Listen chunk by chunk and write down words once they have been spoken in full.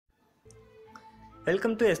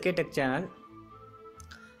Welcome to SK tech channel.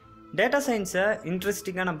 Data சயின்ஸை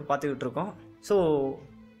இன்ட்ரெஸ்டிங்காக நம்ம பார்த்துக்கிட்டு இருக்கோம். ஸோ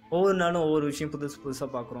ஒவ்வொரு நாளும் ஒவ்வொரு விஷயம் புதுசாக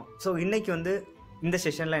பார்க்குறோம். ஸோ இன்றைக்கி இந்த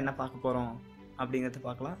செஷனில் என்ன பார்க்க போகிறோம் அப்படிங்கிறத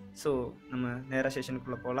பார்க்கலாம். ஸோ நம்ம நேராக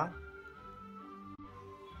செஷனுக்குள்ளே போகலாம்.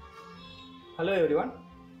 ஹலோ எவ்ரிவான்,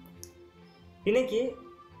 இன்றைக்கி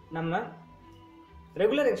நம்ம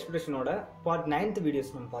ரெகுலர் எக்ஸ்பிரஷனோட பார்ட் 9th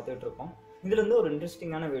வீடியோஸ் நம்ம பார்த்துக்கிட்டு இருக்கோம். இதில் ஒரு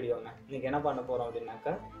இன்ட்ரெஸ்டிங்கான வீடியோங்க. இன்றைக்கி என்ன பண்ண போகிறோம்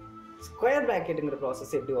அப்படின்னாக்கா, ஸ்கொயர் ப்ராக்கெட்டுங்கிற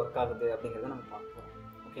ப்ராசஸ் எப்படி ஒர்க் ஆகுது அப்படிங்கிறத நம்ம பார்க்க போகிறோம்.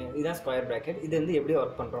 ஓகே, இதுதான் ஸ்கொயர் ப்ராக்கெட். இது எப்படி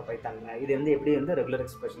ஒர்க் பண்ணுறோம் பைத்தானில், இது எப்படி ரெகுலர்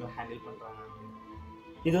எக்ஸ்பிரஷனில் ஹேண்டில் பண்ணுறாங்க.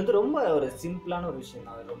 இது ரொம்ப ஒரு சிம்பிளான ஒரு விஷயம்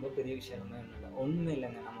தான். அது ரொம்ப பெரிய விஷயம் ஒன்றுமே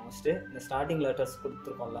இல்லைங்க. நம்ம ஃபஸ்ட்டு இந்த ஸ்டார்டிங் லெட்டர்ஸ்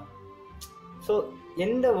கொடுத்துருக்கோம்ல, ஸோ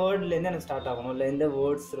எந்த வேர்ட்லேருந்து எனக்கு ஸ்டார்ட் ஆகணும், இல்லை எந்த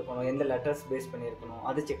வேர்ட்ஸ் இருக்கணும், எந்த லெட்டர்ஸ் பேஸ் பண்ணியிருக்கணும்,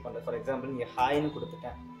 அதை செக் பண்ணுறேன். ஃபார் எக்ஸாம்பிள் இங்கே ஹாய்னு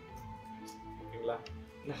கொடுத்துட்டேன். ஓகேங்களா,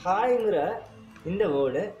 இந்த ஹாய்ங்கிற இந்த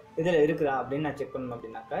வேர்டு இதில் இருக்குதா அப்படின்னு நான் செக் பண்ணணும்.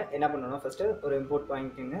 அப்படின்னாக்கா என்ன பண்ணணும், ஃபஸ்ட்டு ஒரு இம்போர்ட்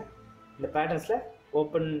வாங்கிக்கோங்க. இந்த பேட்டர்ன்ஸில்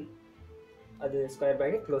ஓப்பன் அது ஸ்கொயர்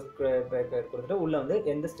ப்ராக்கெட் க்ளோஸ் ப்ராக்கெட் கொடுத்துட்டு உள்ளே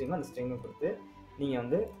எந்த ஸ்ட்ரிங்கோ அந்த ஸ்ட்ரிங்கை கொடுத்து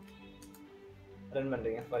நீங்கள் ரன்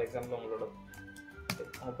பண்ணுறீங்க. ஃபார் எக்ஸாம்பிள்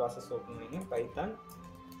உங்கள் ப்ராசஸ் ஓப்பன் பண்ணிங்க பைத்தான்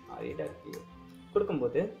RegEx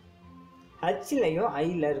கொடுக்கும்போது ஹச்சிலையும்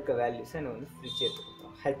ஐயில் இருக்க வேல்யூஸை எனக்கு ஃப்ரிட்ஜ் எடுத்து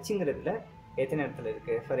கொடுத்துரும். ஹச்சுங்கிறதுல எத்தனை இடத்துல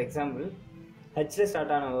இருக்குது. ஃபார் எக்ஸாம்பிள் ஹச்சில்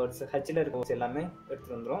ஸ்டார்ட் ஆன வேர்ட்ஸ், ஹச்சில் இருக்க வேர்ட்ஸ் எல்லாமே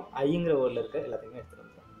எடுத்துகிட்டு வந்துடும். ஐங்கிற வேர்டில் இருக்க எல்லாத்தையுமே எடுத்துகிட்டு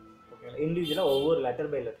வந்துடும். ஓகேங்களா, இண்டிவிஜுவலாக ஒவ்வொரு லெட்டர்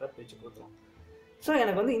பை லெட்டராக பிரித்து கொடுத்துரும். ஸோ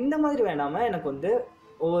எனக்கு இந்த மாதிரி வேணாமல் எனக்கு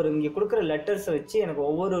ஒவ்வொரு இங்கே கொடுக்குற லெட்டர்ஸை வச்சு எனக்கு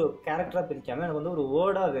ஒவ்வொரு கேரக்டராக பிரிக்காமல் எனக்கு ஒரு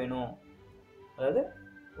வேர்டாக வேணும். அதாவது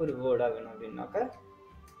ஒரு வேர்டாக வேணும் அப்படின்னாக்கா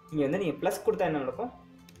இங்கே நீங்கள் ப்ளஸ் கொடுத்தா என்ன நடக்கும்,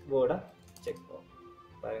 வேர்டாக செக்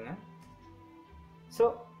பாருங்கள். ஸோ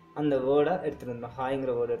அந்த வேர்டை எடுத்துகிட்டு வந்தோம்,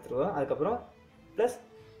 ஹாய்ங்கிற வேர்டு எடுத்துருவோம். அதுக்கப்புறம் ப்ளஸ்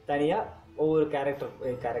தனியாக ஒவ்வொரு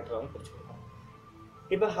கேரக்டராகவும் பிரிச்சு கொடுப்போம்.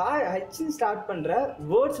 இப்போ ஹச்சின்னு ஸ்டார்ட் பண்ணுற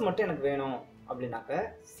வேர்ட்ஸ் மட்டும் எனக்கு வேணும் அப்படின்னாக்க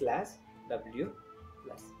 /w+.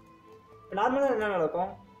 இப்போ நார்மலாக என்ன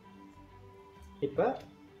நடக்கும், இப்போ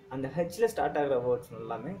அந்த ஹச்சில் ஸ்டார்ட் ஆகிற வேர்ட்ஸ்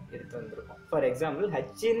எல்லாமே எடுத்து வந்திருக்கும். ஃபார் எக்ஸாம்பிள்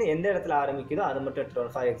ஹச்சின்னு எந்த இடத்துல ஆரம்பிக்குதோ அதை மட்டும் எடுத்துகிட்டு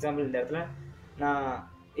வரும். ஃபார் எக்ஸாம்பிள் இந்த இடத்துல நான்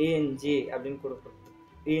ஏஎன்ஜி அப்படின்னு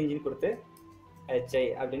ஏஎன்ஜின்னு கொடுத்து ஹெச்ஐ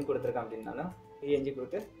அப்படின்னு கொடுத்துருக்கேன். அப்படின்னாலும் ஏஎன்ஜி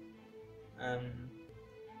கொடுத்து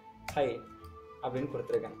ஹை அப்படின்னு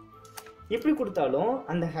கொடுத்துருக்கேன். இப்படி கொடுத்தாலும்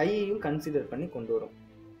அந்த ஹையையும் கன்சிடர் பண்ணி கொண்டு வரும்.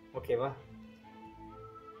 ஓகேவா,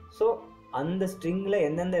 ஸோ அந்த ஸ்ட்ரிங்கில்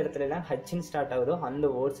எந்தெந்த இடத்துலலாம் ஹச்சின்னு ஸ்டார்ட் ஆகுதோ அந்த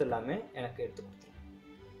வேர்ட்ஸ் எல்லாமே எனக்கு எடுத்து கொடுத்துரும்.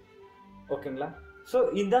 ஓகேங்களா, ஸோ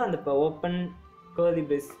இதுதான் அந்த இப்போ ஓப்பன்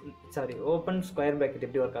ஸ்கொயர் ப்ராக்கெட்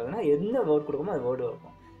எப்படி ஒர்க் ஆகுதுன்னா, எந்த வேர்ட் கொடுக்குமோ அது வேர்டு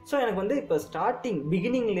இருக்கும். ஸோ எனக்கு இப்போ ஸ்டார்டிங்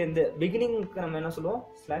பிகினிங்க்கு நம்ம என்ன சொல்லுவோம்,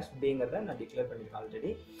 /bங்கிறத நான் டிக்ளேர் பண்ணியிருக்கேன்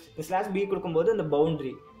ஆல்ரெடி. இந்த /b கொடுக்கும்போது அந்த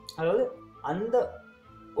பவுண்ட்ரி, அதாவது அந்த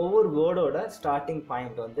ஒவ்வொரு வேர்டோட ஸ்டார்டிங்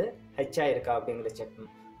பாயிண்ட் ஹெச்ஆ இருக்கா அப்படிங்கிறத செக்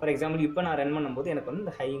பண்ணும். ஃபார் எக்ஸாம்பிள் இப்போ நான் ரன் பண்ணும்போது எனக்கு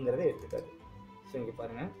இந்த ஹைங்கிறத எடுத்துக்காது. ஸோ இங்கே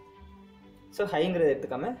பாருங்கள், ஸோ ஹைங்கிறத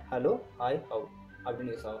எடுத்துக்காம ஹலோ, ஹாய், ஹவ்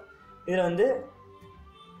அப்படின்னு யூஸ் ஆகும். இதில்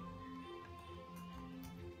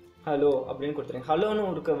ஹலோ அப்படின்னு கொடுத்துருங்க. ஹலோன்னு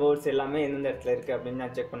இருக்க வேர்ட்ஸ் எல்லாமே எந்தெந்த இடத்துல இருக்குது அப்படின்னு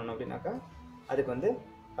நான் செக் பண்ணணும். அப்படின்னாக்கா அதுக்கு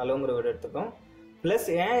ஹலோங்கிற வேர்டு எடுத்துக்கும். ப்ளஸ்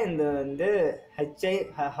ஏன் இந்த ஹெச்ஐ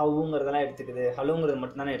ஹவுங்கிறதெல்லாம் எடுத்துக்குது, ஹலோங்கிறது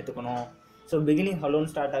மட்டும்தானே எடுத்துக்கணும். ஸோ பிகினிங்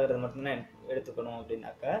ஹலோன்னு ஸ்டார்ட் ஆகிறது மட்டும்தானே எடுத்துக்கணும்.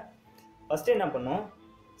 அப்படின்னாக்கா ஃபஸ்ட்டு என்ன பண்ணும்,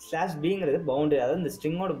 /bங்கிறது பவுண்டரி, அதாவது இந்த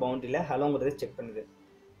ஸ்ட்ரிங்கோட பவுண்டரியில் ஹலோங்கிறத செக் பண்ணுது.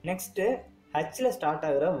 நெக்ஸ்ட்டு ஹச்சில் ஸ்டார்ட்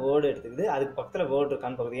ஆகிற வேர்டு எடுத்துக்குது, அதுக்கு பக்கத்தில் வேர்டு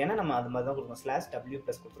இருக்கான்னு பார்க்குது. ஏன்னா நம்ம அது மாதிரி தான் கொடுக்கணும், /w+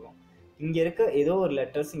 கொடுத்துருவோம். இங்கே இருக்க ஏதோ ஒரு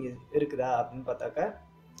லெட்டர்ஸ் இங்கே இருக்குதா அப்படின்னு பார்த்தாக்கா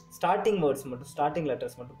ஸ்டார்டிங்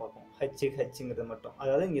லெட்டர்ஸ் மட்டும் பார்ப்போம். ஹச்சுங்கிறது மட்டும்,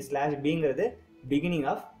 அதாவது இங்கே /bங்கிறது beginning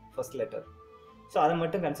of first letter. So அதை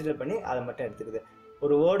மட்டும் கன்சிடர் பண்ணி அதை மட்டும் எடுத்துக்குது.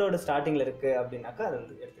 ஒரு வேர்டோட ஸ்டார்டிங்கில் இருக்குது அப்படின்னாக்கா அதை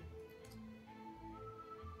எடுத்துக்குது.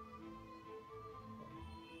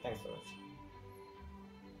 தேங்க்ஸ் ஃபார் வாட்சிங்.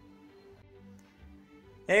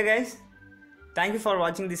 ஹே கைஸ், தேங்க்யூ ஃபார்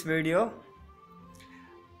வாட்சிங் திஸ் வீடியோ.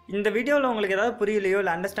 இந்த வீடியோவில் உங்களுக்கு ஏதாவது புரியலையோ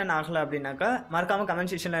இல்லை அண்டர்ஸ்டாண்ட் ஆகலை அப்படின்னாக்கா மறக்காமல்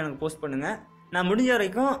கமெண்ட் செக்ஷனில் எனக்கு போஸ்ட் பண்ணுங்கள். நான் முடிஞ்ச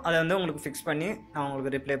வரைக்கும் அதை உங்களுக்கு ஃபிக்ஸ் பண்ணி நான்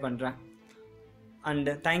உங்களுக்கு ரிப்ளை பண்ணுறேன். அண்ட்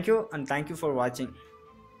தேங்க்யூ ஃபார் வாட்சிங்.